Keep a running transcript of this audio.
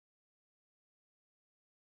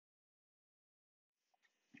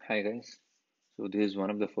Hi guys, so this is one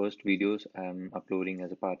of the first videos I'm uploading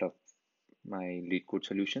as a part of my LeetCode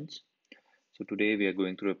solutions. So today we are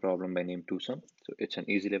going through a problem by name Two Sum. So it's an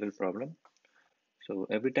easy level problem. So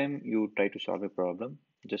every time you try to solve a problem,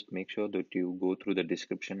 just make sure that you go through the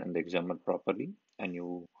description and the example properly and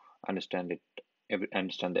you understand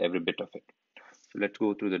every bit of it. So let's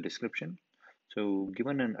go through the description. So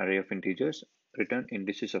given an array of integers, return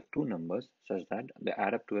indices of two numbers such that they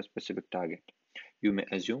add up to a specific target. You may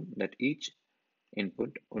assume that each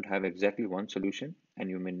input would have exactly one solution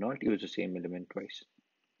and you may not use the same element twice.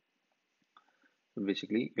 So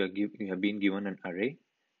basically, you have been given an array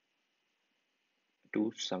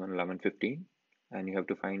 2, 7, 11, 15, and you have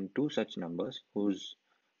to find two such numbers whose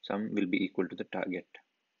sum will be equal to the target.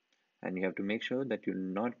 And you have to make sure that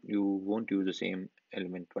you won't use the same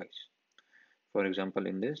element twice. For example,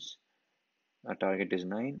 in this, our target is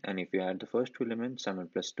 9, and if we add the first two elements, 7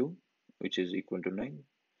 plus 2, which is equal to 9,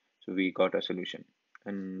 so we got a solution.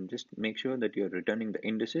 And just make sure that you're returning the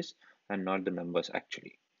indices and not the numbers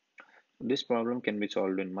actually. This problem can be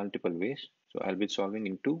solved in multiple ways. So I'll be solving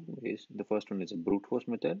in two ways. The first one is a brute force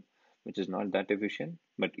method, which is not that efficient,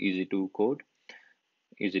 but easy to code,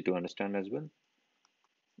 easy to understand as well.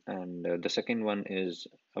 And the second one is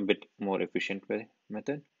a bit more efficient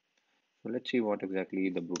method. So let's see what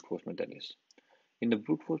exactly the brute force method is. In the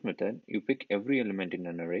brute force method, you pick every element in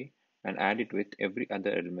an array and add it with every other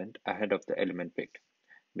element ahead of the element picked.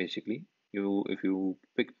 Basically, if you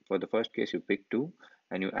pick, for the first case, you pick 2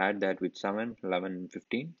 and you add that with 7, 11, and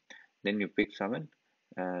 15. Then you pick 7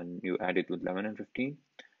 and you add it with 11 and 15.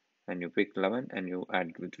 And you pick 11 and you add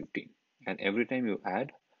it with 15. And every time you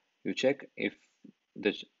add, you check if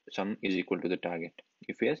the sum is equal to the target.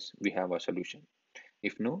 If yes, we have a solution.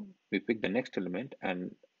 If no, we pick the next element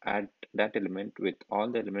and add that element with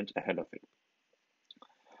all the elements ahead of it.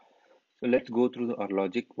 So let's go through our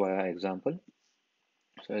logic via example.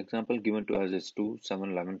 So example given to us is 2,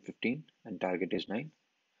 7, 11, 15 and target is 9.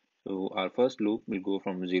 So our first loop will go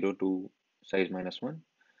from 0 to size minus 1.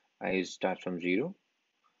 I starts from 0,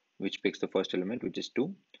 which picks the first element, which is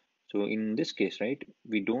 2. So in this case, right,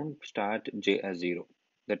 we don't start j as 0.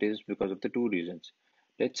 That is because of the two reasons.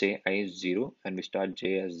 Let's say I is 0 and we start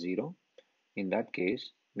j as 0. In that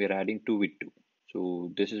case, we are adding 2 with 2.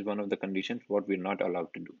 So this is one of the conditions what we're not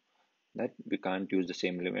allowed to do, that we can't use the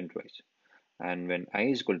same element twice. And when I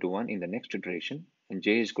is equal to 1 in the next iteration and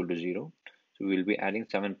j is equal to 0, so we'll be adding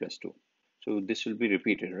 7 plus 2. So this will be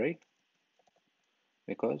repeated, right?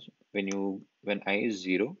 Because when I is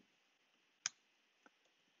 0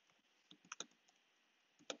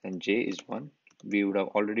 and j is 1, we would have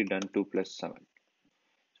already done 2 plus 7.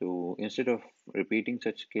 So instead of repeating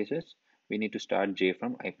such cases, we need to start j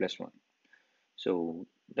from I plus 1. So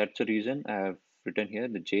that's the reason I have written here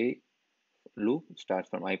the j loop starts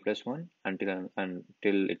from I plus 1 until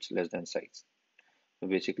it's less than size. So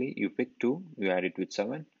basically, you pick 2, you add it with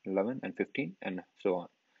 7, 11, and 15, and so on.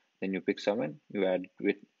 Then you pick 7, you add it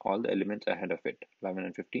with all the elements ahead of it, 11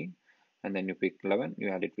 and 15, and then you pick 11, you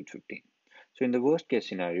add it with 15. So in the worst case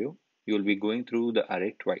scenario, you will be going through the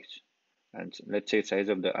array twice. And let's say size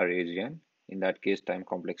of the array is n. In that case, time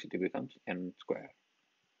complexity becomes n square.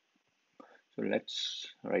 So let's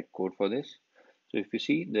write code for this. So if you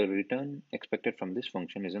see, the return expected from this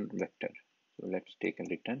function is a vector. So let's take a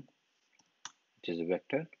return, which is a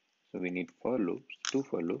vector. So we need for loops, two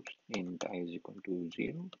for loops, int I is equal to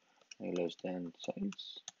 0, I less than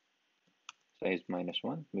size minus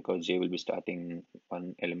 1, because j will be starting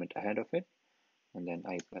one element ahead of it, and then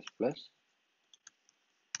I plus plus,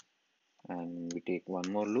 and we take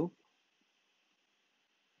one more loop,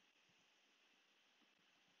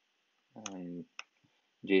 and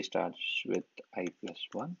j starts with I plus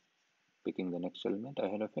 1, picking the next element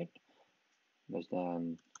ahead of it, less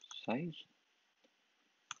than size,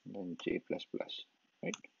 then j plus plus,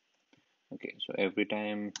 right? Okay, so every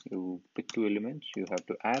time you pick two elements, you have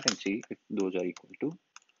to add and see if those are equal to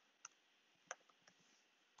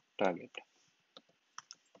target.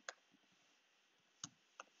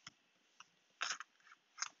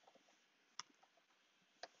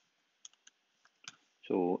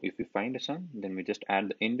 So if we find a sum, then we just add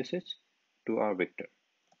the indices to our vector.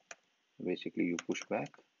 Basically, you push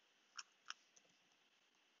back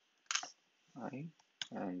I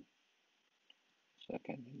and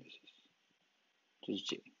second indices, which is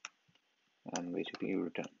j, and basically you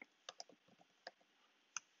return.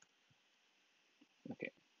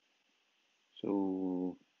 Okay,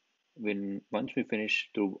 so once we finish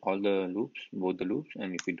through all the loops, both the loops,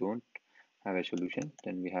 and if we don't have a solution,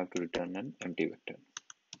 then we have to return an empty vector.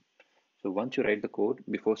 So once you write the code,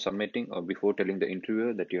 before submitting or before telling the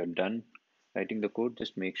interviewer that you are done writing the code,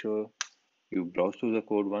 just make sure you browse through the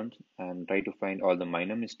code once and try to find all the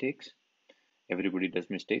minor mistakes. Everybody does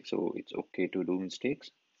mistakes, so it's okay to do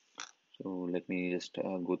mistakes. So let me just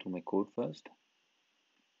go through my code first.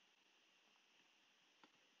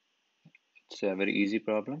 It's a very easy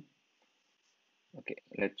problem. Okay,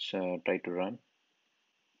 let's try to run.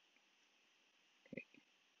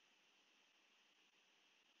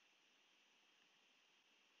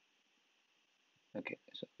 Okay,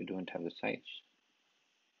 so we don't have the size.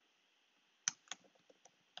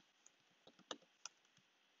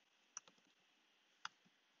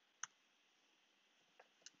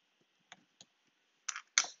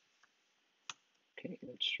 Okay,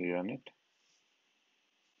 let's rerun it.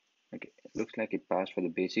 Okay, it looks like it passed for the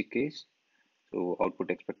basic case. So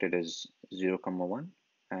output expected is 0, 1,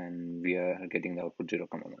 and we are getting the output 0,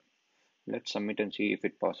 1. Let's submit and see if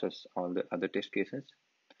it passes all the other test cases.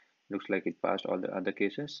 Looks like it passed all the other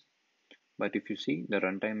cases. But if you see, the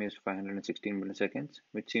runtime is 516 milliseconds,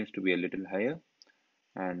 which seems to be a little higher,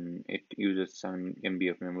 and it uses some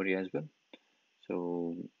MB of memory as well.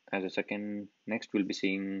 So as a second, next we'll be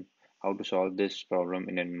seeing how to solve this problem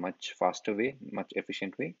in a much faster way, much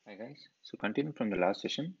efficient way. Hi guys, so continuing from the last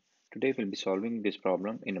session, today we'll be solving this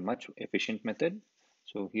problem in a much efficient method.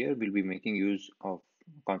 So here we'll be making use of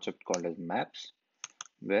a concept called as maps,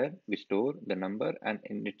 where we store the number and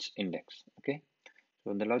in its index. Okay,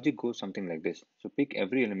 so the logic goes something like this. So pick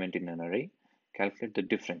every element in an array, calculate the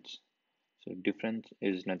difference. So difference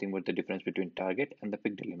is nothing but the difference between target and the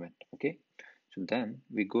picked element. Okay, so then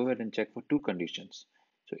we go ahead and check for two conditions.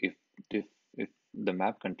 So if the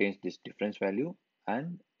map contains this difference value,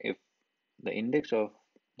 and if the index of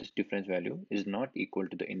this difference value is not equal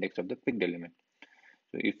to the index of the picked element.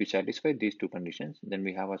 So if we satisfy these two conditions, then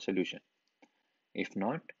we have a solution. If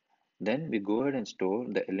not, then we go ahead and store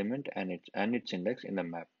the element and its index in the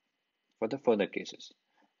map for the further cases.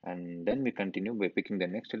 And then we continue by picking the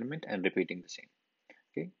next element and repeating the same.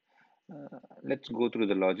 Okay, let's go through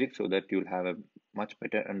the logic so that you'll have a much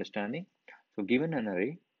better understanding. So given an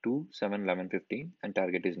array 2, 7, 11, 15 and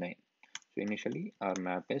target is 9. So initially our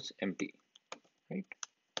map is empty, right?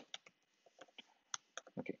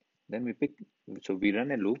 Okay, then we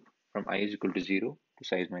run a loop from I is equal to 0 to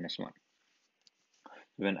size minus 1.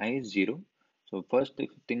 When I is 0, so first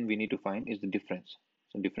thing we need to find is the difference.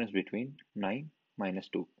 So difference between 9 minus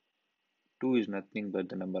 2. 2 is nothing but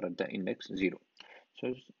the number at the index 0.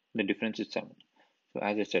 So the difference is 7. So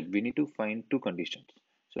as I said, we need to find two conditions.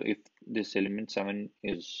 So if this element 7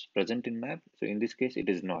 is present in map, so in this case it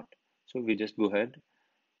is not. So we just go ahead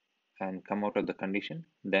and come out of the condition.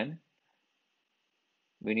 Then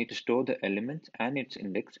we need to store the elements and its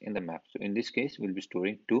index in the map. So in this case, we'll be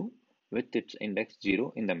storing 2 with its index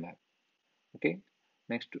 0 in the map. Okay.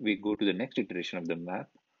 Next, we go to the next iteration of the map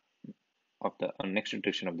of the next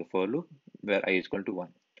iteration of the for loop where I is equal to 1.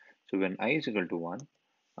 So when I is equal to 1,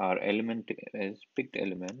 our element is picked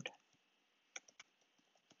element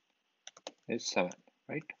is 7,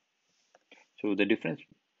 right? So the difference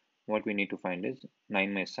what we need to find is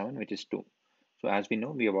 9 minus 7, which is 2. So as we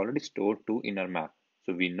know, we have already stored 2 in our map.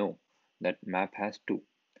 So we know that map has 2.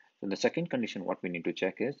 So the second condition what we need to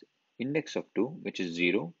check is index of 2, which is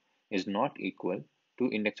 0, is not equal to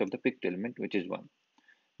index of the picked element, which is 1.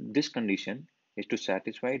 This condition is to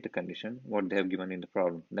satisfy the condition what they have given in the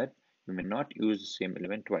problem, that you may not use the same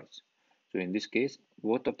element twice. So in this case,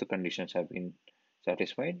 both of the conditions have been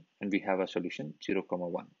satisfied and we have a solution 0,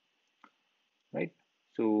 1, right?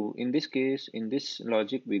 So in this case, in this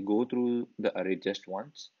logic, we go through the array just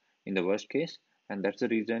once in the worst case, and that's the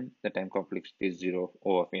reason the time complexity is 0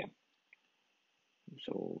 O of n.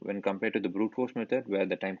 So when compared to the brute force method where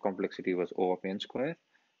the time complexity was O of n square,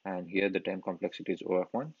 and here the time complexity is O of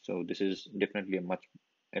 1, so this is definitely a much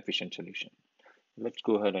efficient solution. Let's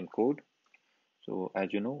go ahead and code. So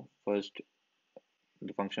as you know, first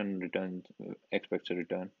the function returns expects a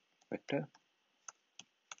return vector.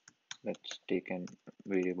 Let's take an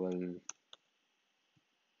variable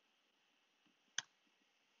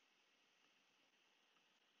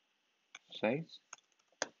size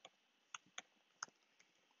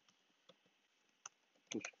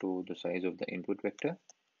to store the size of the input vector.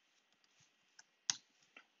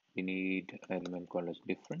 We need an element called as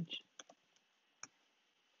difference.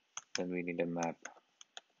 Then we need a map.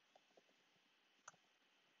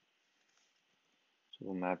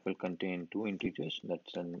 So map will contain two integers,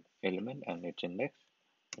 that's an element and its index.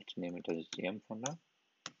 Let's name it as m for now.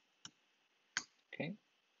 Okay.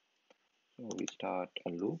 So we start a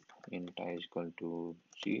loop int I is equal to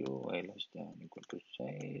 0, I less than equal to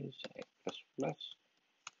size, I plus plus.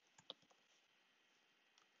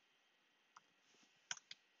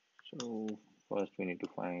 So first we need to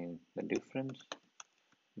find the difference.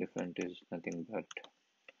 Difference is nothing but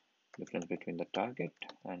difference between the target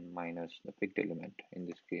and minus the picked element, in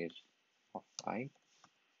this case of I.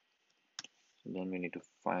 So then we need to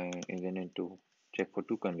find, and then need to check for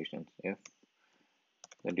two conditions. If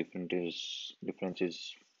the difference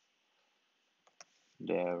is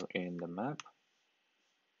there in the map,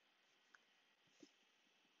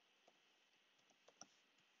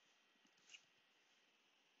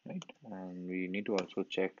 right? And we need to also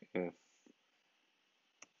check if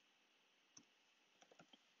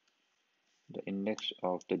the index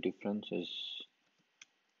of the difference is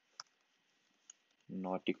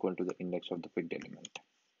not equal to the index of the picked element.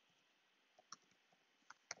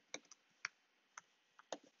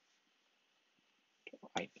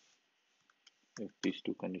 I. If these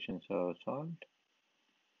two conditions are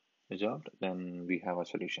resolved, then we have a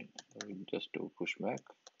solution. So we just do push back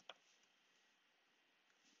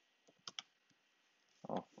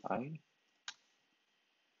of I,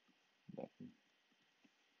 then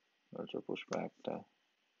also push back the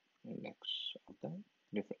index of the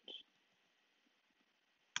difference.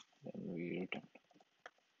 Then we return.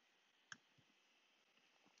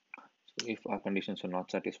 So if our conditions are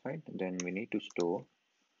not satisfied, then we need to store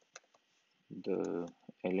the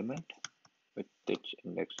element with its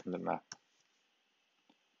index in the map.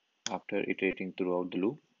 After iterating throughout the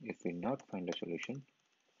loop, if we not find a solution,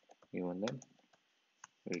 even then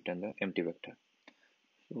we return the empty vector.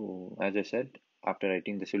 So as I said, after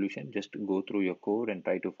writing the solution, just go through your code and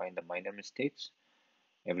try to find the minor mistakes.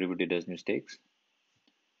 Everybody does mistakes.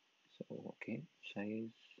 So okay, size,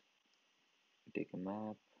 take a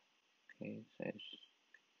map, okay, size,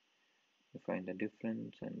 you find the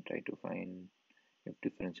difference and try to find if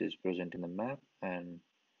difference is present in the map, and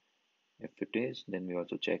if it is, then we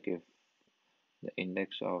also check if the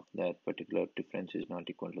index of that particular difference is not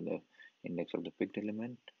equal to the index of the picked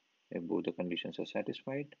element. If both the conditions are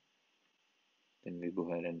satisfied, then we go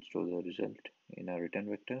ahead and store the result in our return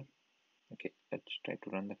vector. Okay, let's try to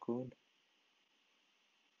run the code.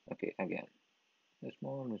 Okay, again, a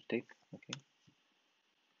small mistake. Okay,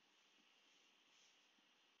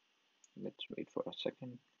 let's wait for a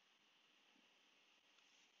second.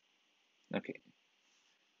 Okay,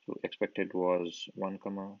 so expected was 1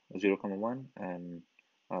 comma 0 comma 1, and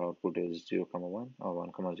our output is 0 comma 1 or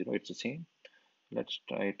 1 comma 0. It's the same. Let's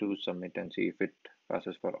try to submit and see if it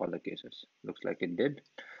passes for all the cases. Looks like it did.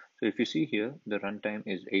 So if you see here, the runtime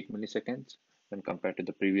is 8 milliseconds when compared to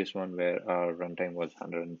the previous one where our runtime was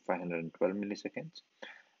 512 milliseconds.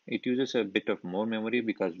 It uses a bit of more memory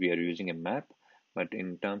because we are using a map, but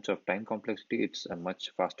in terms of time complexity, it's a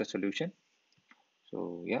much faster solution.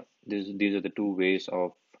 So yeah, these are the two ways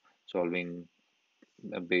of solving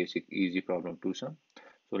a basic easy problem 2-sum.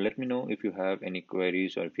 So let me know if you have any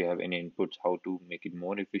queries or if you have any inputs how to make it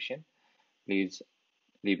more efficient. Please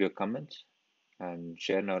leave your comments and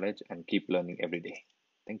share knowledge and keep learning every day.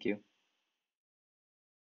 Thank you.